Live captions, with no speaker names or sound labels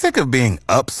Sick of being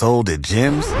upsold at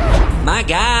gyms? My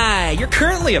guy, you're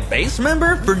currently a base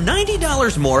member? For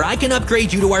 $90 more, I can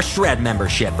upgrade you to our Shred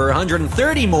membership. For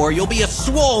 $130 more, you'll be a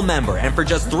Swole member. And for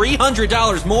just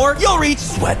 $300 more, you'll reach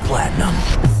Sweat Platinum.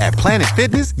 At Planet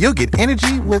Fitness, you'll get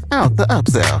energy without the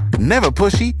upsell. Never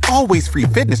pushy, always free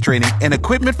fitness training and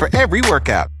equipment for every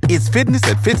workout. It's fitness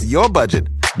that fits your budget.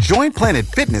 Join Planet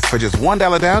Fitness for just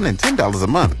 $1 down and $10 a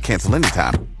month. Cancel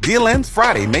anytime. Deal ends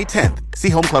Friday, May 10th. See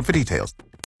Home Club for details.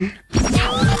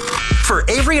 For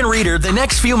Avery and Reader, the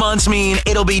next few months mean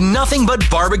it'll be nothing but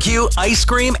barbecue, ice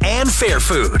cream, and fair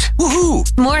food.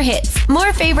 Woohoo! More hits,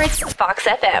 more favorites, Fox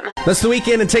FM. That's the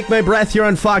weekend and Take My Breath here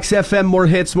on Fox FM. More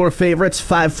hits, more favorites.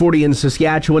 540 in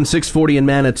Saskatchewan, 640 in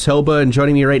Manitoba. And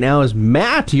joining me right now is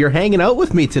Matt. You're hanging out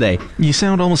with me today. You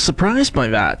sound almost surprised by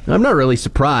that. I'm not really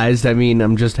surprised. I mean,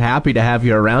 I'm just happy to have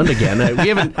you around again.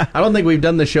 I don't think we've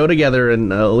done the show together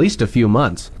in at least a few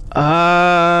months.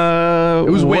 It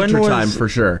was winter time for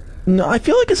sure. No, I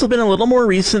feel like it's been a little more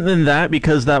recent than that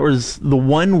because that was the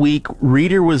 1 week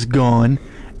Reader was gone,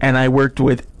 and I worked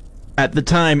with, at the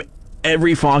time,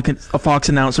 every Fox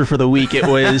announcer for the week. It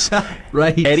was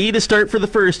right. Eddie to start for the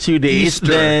first 2 days,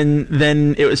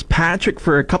 then it was Patrick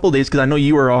for a couple days because I know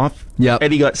you were off. Yep.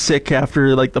 Eddie got sick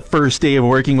after like the first day of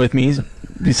working with me.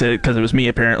 He said because it was me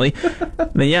apparently.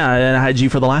 Then and I had you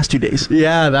for the last 2 days.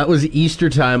 Yeah, that was Easter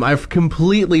time. I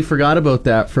completely forgot about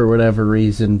that for whatever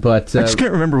reason, but I just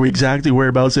can't remember exactly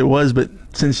whereabouts it was. But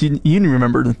since you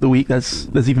remember the week, that's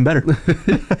even better.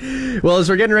 Well, as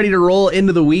we're getting ready to roll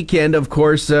into the weekend, of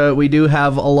course, we do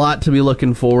have a lot to be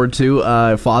looking forward to.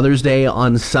 Father's Day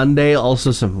on Sunday,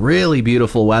 also some really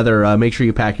beautiful weather. Make sure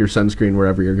you pack your sunscreen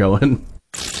wherever you're going.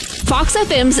 Fox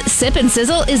FM's Sip and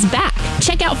Sizzle is back.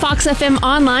 Check out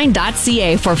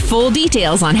foxfmonline.ca for full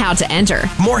details on how to enter.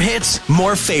 More hits,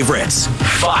 more favorites.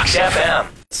 Fox FM.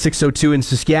 6:02 in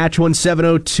Saskatchewan,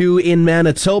 7:02 in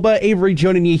Manitoba. Avery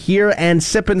joining you here, and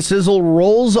Sip and Sizzle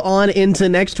rolls on into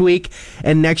next week,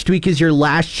 and next week is your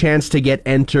last chance to get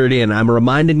entered in. I'm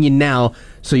reminding you now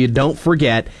so you don't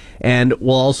forget, and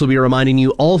we'll also be reminding you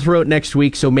all throughout next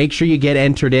week, so make sure you get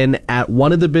entered in at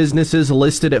one of the businesses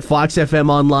listed at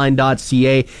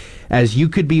foxfmonline.ca, as you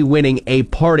could be winning a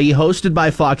party hosted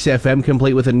by Fox FM,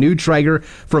 complete with a new Traeger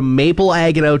from Maple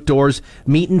Ag and Outdoors,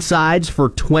 meat and sides for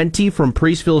 $20 from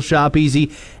Priestville Shop Easy,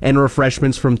 and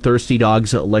refreshments from Thirsty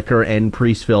Dogs Liquor and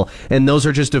Priestville. And those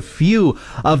are just a few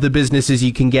of the businesses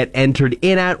you can get entered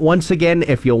in at. Once again,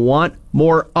 if you want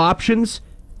more options,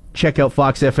 check out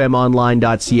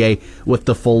foxfmonline.ca with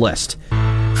the full list.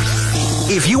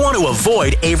 If you want to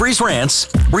avoid Avery's rants,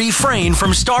 refrain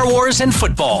from Star Wars and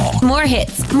football. More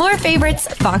hits, more favorites,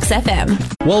 Fox FM.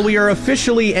 Well, we are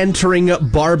officially entering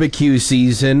barbecue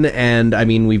season, and I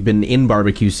mean, we've been in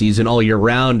barbecue season all year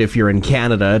round. If you're in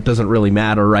Canada, it doesn't really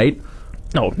matter, right?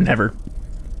 No, never.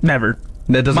 That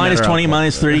doesn't matter. -20,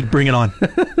 -30, bring it on.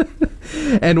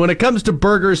 And when it comes to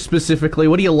burgers specifically,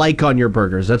 what do you like on your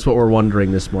burgers? That's what we're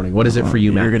wondering this morning. What is it for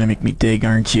you, Matt? You're going to make me dig,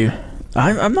 aren't you?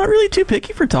 I'm not really too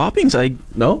picky for toppings.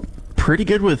 No? Pretty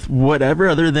good with whatever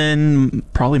other than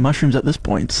probably mushrooms at this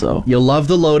point. So You love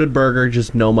the loaded burger,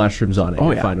 just no mushrooms on it. Oh,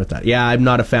 You're yeah. fine with that. Yeah, I'm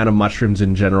not a fan of mushrooms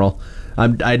in general.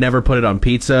 I never put it on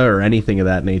pizza or anything of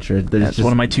that nature. that's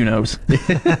one of my two no's.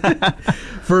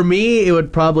 For me, it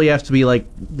would probably have to be like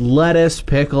lettuce,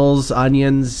 pickles,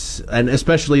 onions, and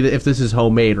especially if this is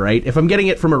homemade, right? If I'm getting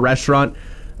it from a restaurant,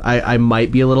 I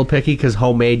might be a little picky because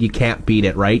homemade, you can't beat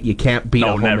it, right? You can't beat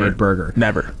a homemade burger.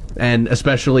 Never. And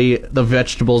especially the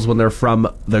vegetables when they're from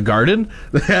the garden,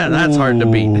 that's hard to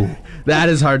beat. That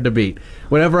is hard to beat.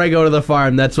 Whenever I go to the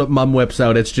farm, that's what Mom whips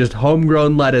out. It's just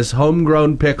homegrown lettuce,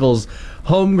 homegrown pickles,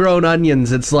 homegrown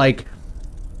onions. It's like,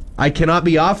 I cannot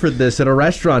be offered this at a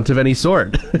restaurant of any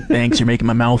sort. Thanks, you're making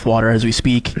my mouth water as we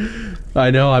speak.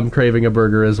 I know, I'm craving a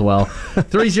burger as well.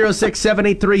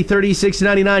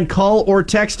 306-783-3699. Call or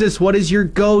text us. What is your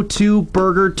go-to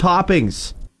burger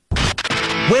toppings?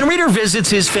 When Reader visits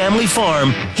his family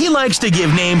farm, he likes to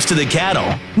give names to the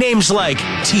cattle. Names like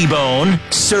T-Bone,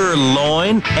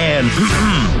 Sirloin, and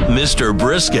Mr.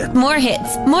 Brisket. More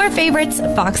hits, more favorites,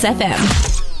 Fox FM.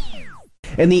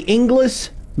 And the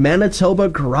Inglis Manitoba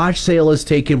garage sale is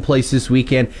taking place this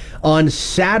weekend. On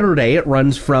Saturday, it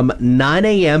runs from 9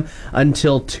 a.m.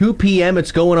 until 2 p.m.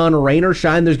 It's going on rain or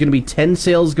shine. There's going to be 10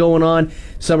 sales going on.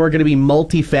 Some are going to be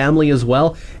multi-family as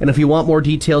well. And if you want more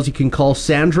details, you can call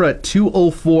Sandra at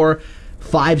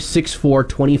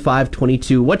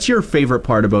 204-564-2522. What's your favorite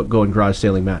part about going garage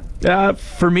sailing, Matt?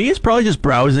 For me, it's probably just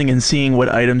browsing and seeing what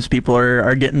items people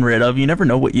are getting rid of. You never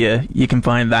know what you can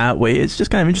find that way. It's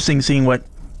just kind of interesting seeing what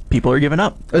people are giving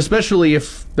up. Especially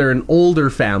if they're an older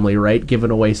family, right?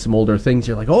 Giving away some older things.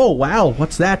 You're like, oh, wow,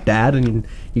 what's that, Dad? And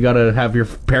you got to have your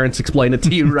parents explain it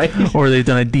to you, right? Or they've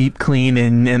done a deep clean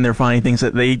and they're finding things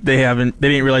that they didn't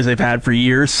realize they've had for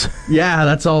years. Yeah,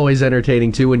 that's always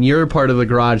entertaining, too. When you're part of the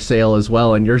garage sale as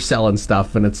well and you're selling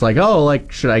stuff and it's like, oh,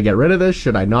 like, should I get rid of this?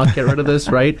 Should I not get rid of this,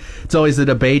 right? It's always the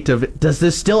debate of, does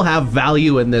this still have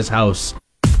value in this house?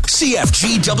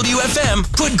 CFG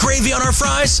WFM, put gravy on our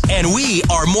fries, and we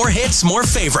are more hits, more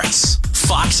favorites.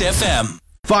 Fox FM.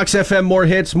 Fox FM, more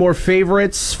hits, more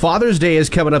favorites. Father's Day is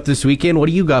coming up this weekend. What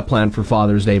do you got planned for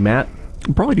Father's Day, Matt?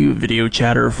 I'll probably do a video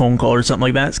chat or a phone call or something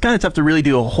like that. It's kind of tough to really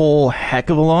do a whole heck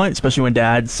of a lot, especially when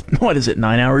Dad's,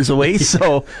 9 hours away,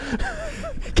 so...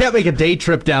 Can't make a day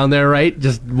trip down there, right?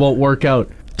 Just won't work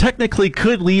out. Technically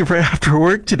could leave right after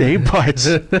work today, but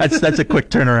that's a quick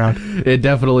turnaround. It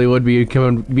definitely would be.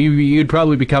 You'd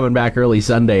probably be coming back early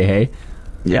Sunday, hey?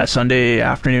 Yeah, Sunday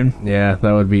afternoon. Yeah,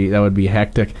 that would be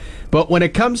hectic. But when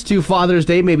it comes to Father's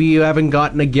Day, maybe you haven't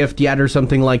gotten a gift yet or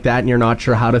something like that, and you're not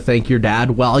sure how to thank your dad.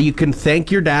 Well, you can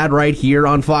thank your dad right here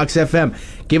on Fox FM.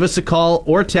 Give us a call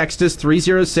or text us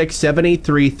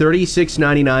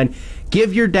 306-783-3699.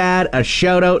 Give your dad a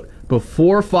shout out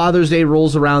before Father's Day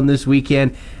rolls around this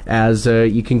weekend, as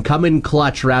you can come in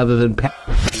clutch rather than...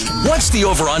 What's the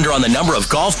over-under on the number of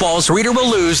golf balls Reader will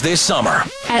lose this summer?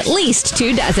 At least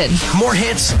 2 dozen. More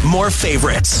hits, more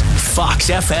favorites. Fox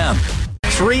FM.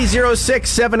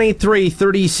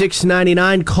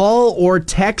 306-783-3699. Call or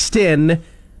text in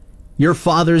your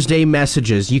Father's Day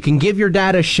messages. You can give your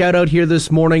dad a shout out here this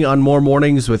morning on More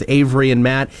Mornings with Avery and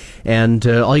Matt, and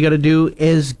all you got to do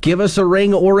is give us a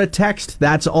ring or a text.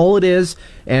 That's all it is,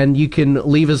 and you can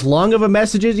leave as long of a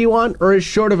message as you want or as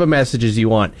short of a message as you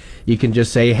want. You can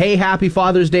just say, hey, happy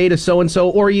Father's Day to so-and-so,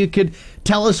 or you could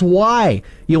tell us why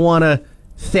you want to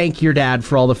thank your dad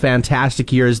for all the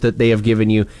fantastic years that they have given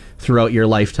you throughout your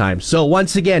lifetime. So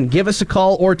once again, give us a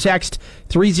call or text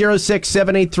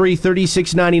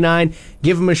 306-783-3699.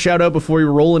 Give them a shout out before you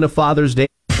roll into Father's Day.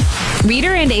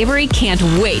 Reader and Avery can't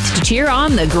wait to cheer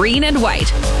on the green and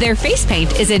white. Their face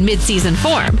paint is in mid-season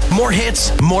form. More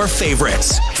hits, more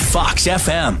favorites. Fox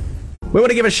FM. We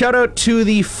want to give a shout out to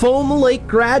the Foam Lake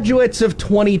graduates of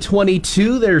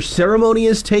 2022. Their ceremony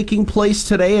is taking place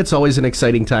today. It's always an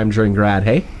exciting time during grad,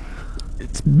 hey?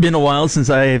 It's been a while since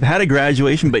I've had a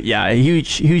graduation, but yeah, a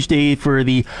huge day for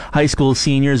the high school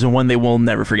seniors and one they will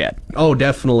never forget. Oh,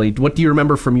 definitely. What do you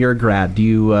remember from your grad? Do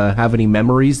you have any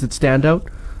memories that stand out?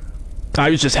 I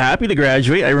was just happy to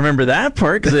graduate. I remember that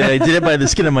part because I did it by the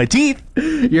skin of my teeth.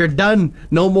 You're done.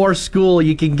 No more school.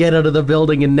 You can get out of the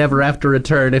building and never have to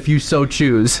return if you so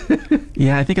choose.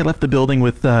 Yeah, I think I left the building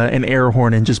with an air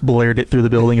horn and just blared it through the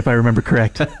building, if I remember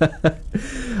correct.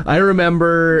 I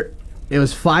remember it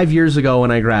was 5 years ago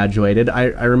when I graduated.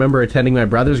 I remember attending my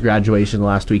brother's graduation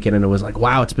last weekend, and it was like,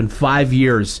 wow, it's been 5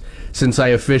 years since I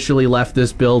officially left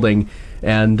this building.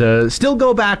 And still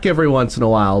go back every once in a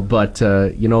while, but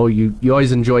you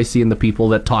always enjoy seeing the people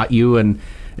that taught you and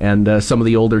some of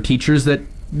the older teachers that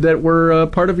were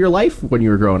part of your life when you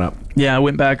were growing up. Yeah, I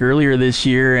went back earlier this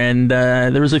year, and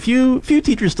there was a few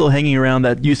teachers still hanging around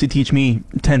that used to teach me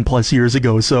 10 plus years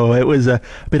ago, so it was a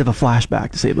bit of a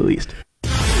flashback, to say the least.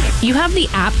 You have the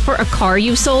app for a car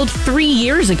you sold 3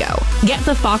 years ago. Get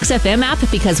the Fox FM app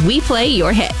because we play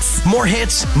your hits. More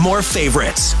hits, more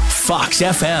favorites. Fox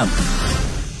FM.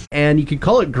 And you can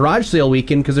call it Garage Sale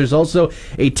Weekend because there's also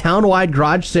a town-wide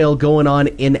garage sale going on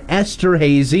in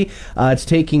Esterhazy. It's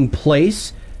taking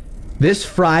place this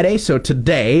Friday, so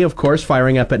today, of course,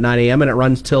 firing up at 9 a.m., and it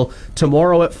runs till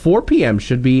tomorrow at 4 p.m.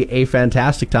 Should be a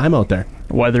fantastic time out there.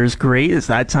 Weather's great. It's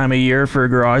that time of year for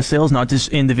garage sales, not just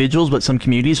individuals, but some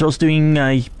communities are also doing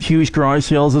huge garage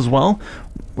sales as well.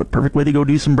 What perfect way to go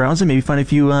do some browsing, maybe find a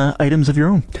few items of your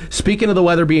own. Speaking of the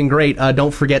weather being great,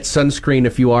 don't forget sunscreen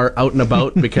if you are out and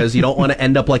about, because you don't want to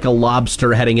end up like a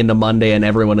lobster heading into Monday and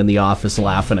everyone in the office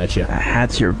laughing at you. A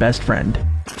hat's your best friend.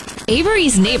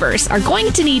 Avery's neighbors are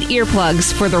going to need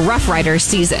earplugs for the Rough Riders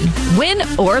season. Win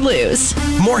or lose.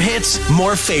 More hits,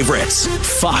 more favorites.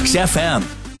 Fox FM.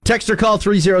 Text or call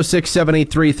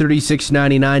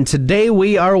 306-783-3699. Today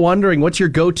we are wondering, what's your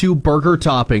go-to burger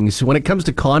toppings? When it comes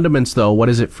to condiments, though, what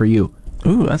is it for you?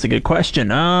 Ooh, that's a good question.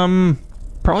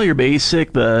 Probably your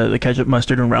basic, the ketchup,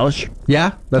 mustard, and relish.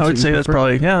 Yeah? I would say that's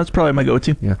probably my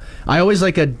go-to. Yeah. I always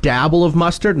like a dabble of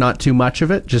mustard, not too much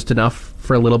of it, just enough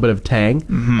for a little bit of tang.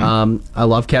 Mm-hmm. I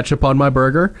love ketchup on my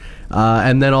burger.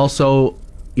 And then also,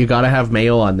 you got to have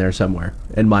mayo on there somewhere,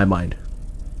 in my mind.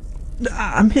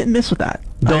 I'm hit and miss with that.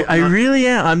 I really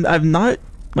am. I'm not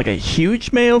like a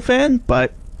huge mayo fan,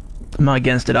 but I'm not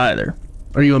against it either.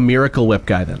 Are you a Miracle Whip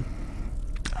guy then?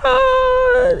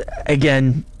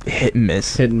 Again, hit and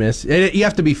miss. Hit and miss. You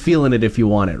have to be feeling it if you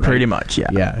want it, right? Pretty much, yeah.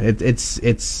 Yeah,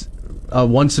 it's a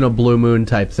once in a blue moon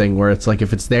type thing where it's like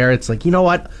if it's there, it's like, you know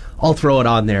what? I'll throw it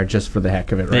on there just for the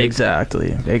heck of it, right?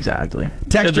 Exactly.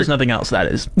 If there's nothing else, that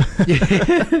is.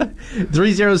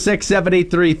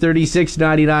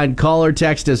 306-783-3699. Call or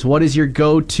text us. What is your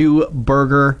go-to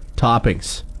burger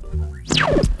toppings?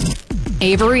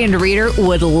 Avery and Reader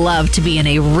would love to be in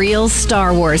a real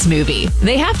Star Wars movie.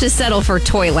 They have to settle for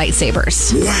toy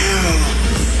lightsabers.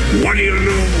 Wow. What do you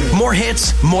know? More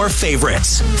hits, more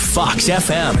favorites. Fox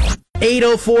FM.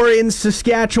 8:04 in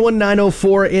Saskatchewan,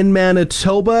 9:04 in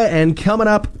Manitoba, and coming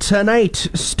up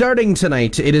starting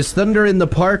tonight, it is Thunder in the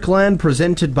Parkland,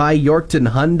 presented by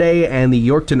Yorkton Hyundai and the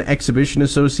Yorkton Exhibition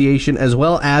Association, as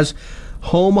well as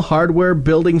Home Hardware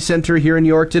Building Center here in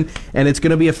Yorkton, and it's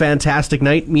going to be a fantastic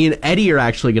night. Me and Eddie are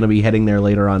actually going to be heading there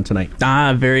later on tonight.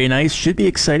 Very nice. Should be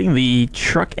exciting. The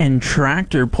truck and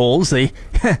tractor pulls, they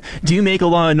do make a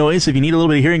lot of noise. If you need a little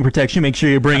bit of hearing protection, make sure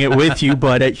you bring it with you,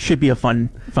 but it should be a fun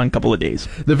couple of days.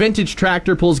 The vintage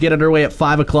tractor pulls get underway at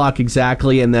 5 o'clock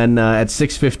exactly, and then at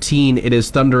 6:15 it is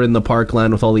Thunder in the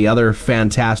Parkland with all the other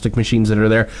fantastic machines that are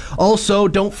there. Also,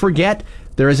 don't forget,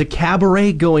 there is a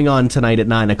cabaret going on tonight at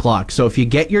 9 o'clock. So if you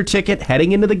get your ticket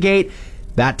heading into the gate,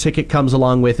 that ticket comes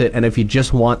along with it. And if you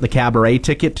just want the cabaret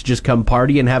ticket to just come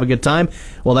party and have a good time,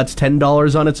 well, that's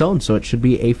 $10 on its own. So it should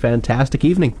be a fantastic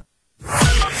evening.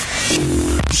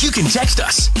 You can text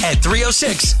us at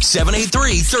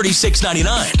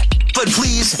 306-783-3699. But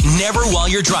please, never while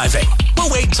you're driving.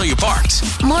 We'll wait until you're parked.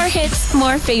 More hits,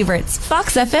 more favorites.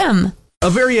 Fox FM. A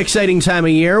very exciting time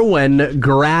of year when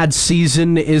grad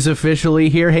season is officially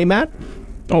here. Hey, Matt?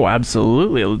 Oh,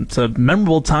 absolutely. It's a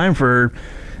memorable time for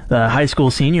the high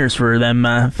school seniors, for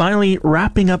them finally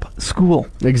wrapping up school.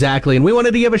 Exactly. And we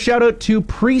wanted to give a shout out to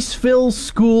Priestville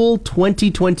School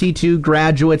 2022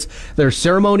 graduates. Their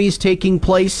ceremony's taking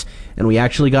place, and we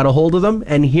actually got a hold of them.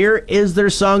 And here is their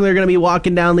song they're going to be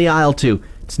walking down the aisle to.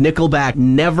 It's Nickelback,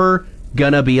 Never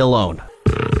Gonna Be Alone.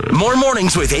 More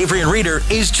Mornings with Avery and Reader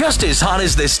is just as hot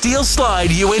as the steel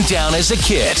slide you went down as a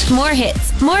kid. More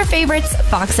hits, more favorites.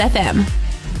 Fox FM.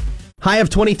 High of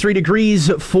 23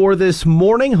 degrees for this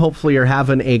morning. Hopefully you're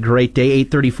having a great day.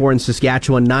 8:34 in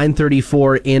Saskatchewan,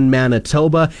 9:34 in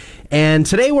Manitoba. And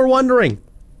today we're wondering,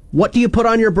 what do you put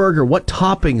on your burger? What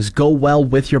toppings go well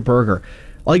with your burger?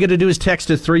 All you got to do is text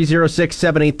to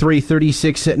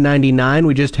 306-783-3699.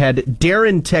 We just had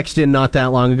Darren text in not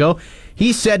that long ago.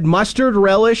 He said mustard,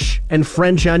 relish, and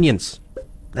French onions.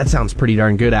 That sounds pretty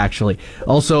darn good, actually.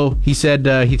 Also, he said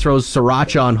he throws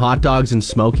sriracha on hot dogs and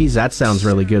Smokies. That sounds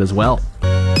really good as well.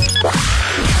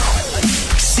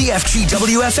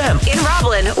 CFGWFM. In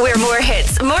Roblin, we're more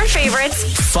hits, more favorites.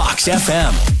 Fox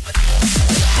FM.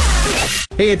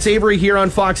 Hey, it's Avery here on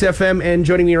Fox FM, and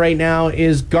joining me right now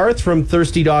is Garth from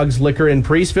Thirsty Dogs Liquor in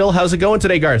Priestville. How's it going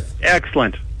today, Garth?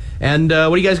 Excellent. And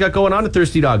what do you guys got going on at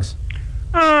Thirsty Dogs?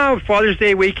 Father's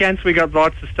Day weekend, so we got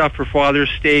lots of stuff for Father's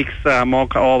steaks,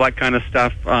 all that kind of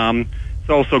stuff. It's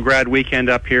also grad weekend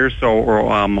up here, so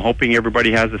we're hoping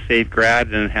everybody has a safe grad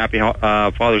and happy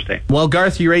Father's Day. Well,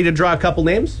 Garth, you ready to draw a couple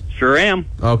names? Sure am.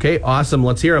 Okay, awesome.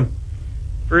 Let's hear them.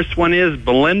 First one is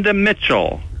Belinda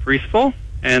Mitchell, Priestville,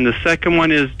 and the second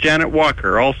one is Janet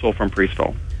Walker, also from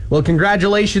Priestville. Well,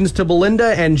 congratulations to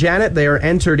Belinda and Janet. They are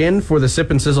entered in for the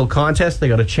Sip and Sizzle contest. They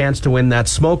got a chance to win that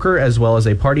smoker as well as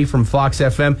a party from Fox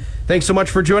FM. Thanks so much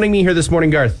for joining me here this morning,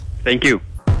 Garth. Thank you.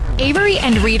 Avery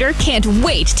and Reader can't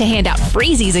wait to hand out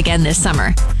freezies again this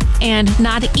summer. And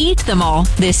not eat them all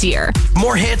this year.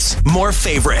 More hits, more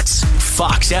favorites.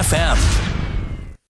 Fox FM.